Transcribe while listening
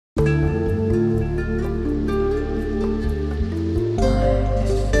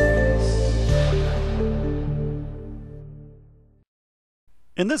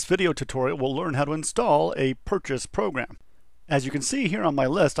In this video tutorial, we'll learn how to install a purchase program. As you can see here on my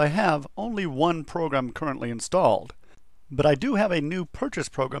list, I have only one program currently installed, but I do have a new purchase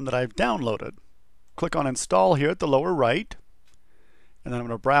program that I've downloaded. Click on Install here at the lower right, and then I'm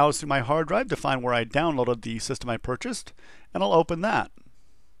going to browse through my hard drive to find where I downloaded the system I purchased, and I'll open that.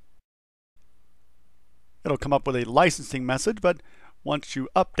 It'll come up with a licensing message, but once you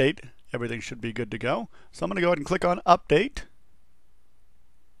update, everything should be good to go. So I'm going to go ahead and click on Update,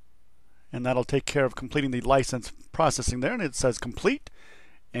 and that'll take care of completing the license processing there, and it says complete,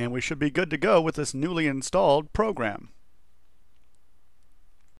 and we should be good to go with this newly installed program.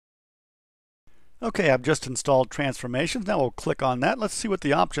 Okay, I've just installed transformations. Now we'll click on that. Let's see what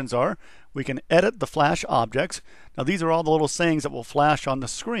the options are. We can edit the flash objects. Now these are all the little sayings that will flash on the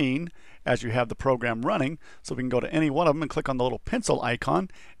screen as you have the program running. So we can go to any one of them and click on the little pencil icon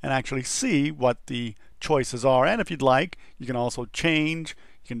and actually see what the choices are. And if you'd like, you can also change,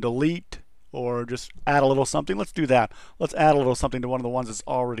 you can delete, or just add a little something. Let's do that. Let's add a little something to one of the ones that's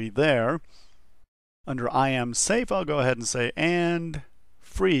already there. Under I am safe, I'll go ahead and say, and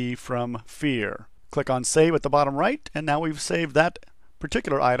free from fear. Click on Save at the bottom right, and now we've saved that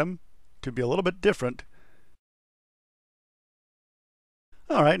particular item to be a little bit different.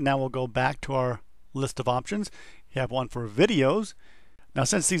 Alright, now we'll go back to our list of options. You have one for videos. Now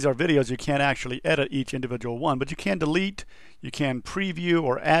since these are videos, you can't actually edit each individual one, but you can delete, you can preview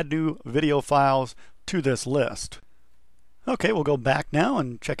or add new video files to this list. Okay, we'll go back now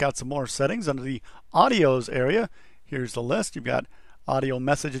and check out some more settings. Under the audios area, here's the list. You've got audio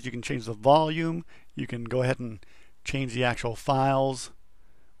messages. You can change the volume. You can go ahead and change the actual files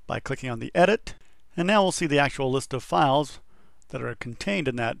by clicking on the edit. And now we'll see the actual list of files that are contained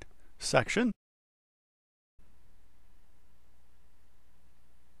in that section.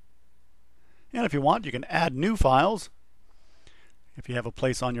 And if you want, you can add new files. If you have a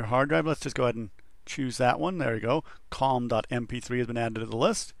place on your hard drive, let's just go ahead and choose that one. There you go. calm.mp3 has been added to the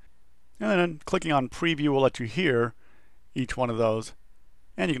list. And then clicking on preview will let you hear each one of those.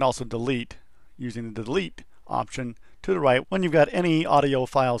 And you can also delete using the delete option to the right when you've got any audio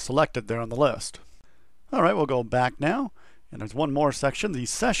files selected there on the list. Alright, we'll go back now. And there's one more section, the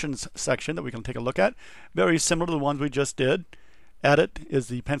sessions section, that we can take a look at. Very similar to the ones we just did. Edit is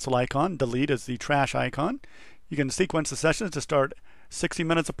the pencil icon, delete is the trash icon. You can sequence the sessions to start 60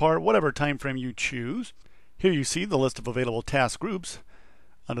 minutes apart, whatever time frame you choose. Here you see the list of available task groups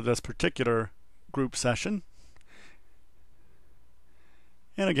under this particular group session.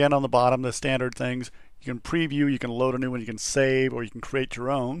 And again, on the bottom, the standard things. You can preview, you can load a new one, you can save, or you can create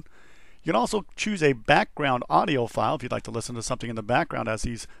your own. You can also choose a background audio file if you'd like to listen to something in the background as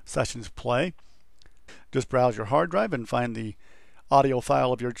these sessions play. Just browse your hard drive and find the audio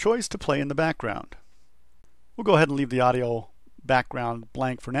file of your choice to play in the background. We'll go ahead and leave the audio background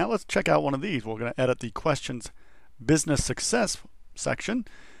blank for now. Let's check out one of these. We're going to edit the questions business success section.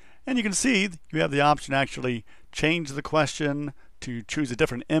 And you can see you have the option to actually change the question, to choose a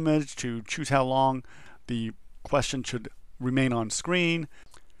different image, to choose how long the question should remain on screen.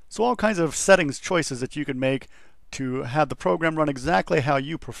 So all kinds of settings choices that you can make to have the program run exactly how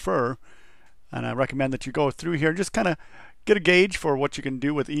you prefer. And I recommend that you go through here and just kind of get a gauge for what you can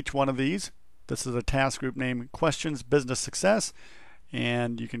do with each one of these. This is a task group named Questions Business Success,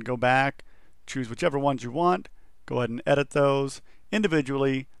 and you can go back, choose whichever ones you want, go ahead and edit those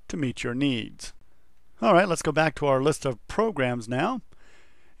individually to meet your needs. Alright, let's go back to our list of programs now.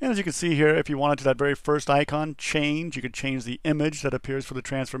 And as you can see here, if you wanted to, that very first icon, change, you could change the image that appears for the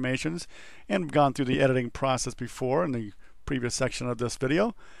transformations. And we've gone through the editing process before in the previous section of this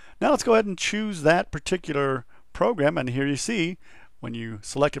video. Now let's go ahead and choose that particular program, and here you see when you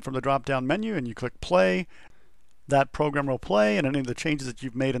select it from the drop down menu and you click play, that program will play, and any of the changes that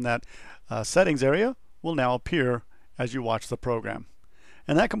you've made in that settings area will now appear as you watch the program.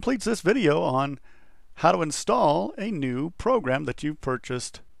 And that completes this video on how to install a new program that you've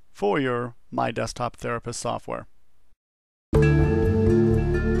purchased for your My Desktop Therapist software.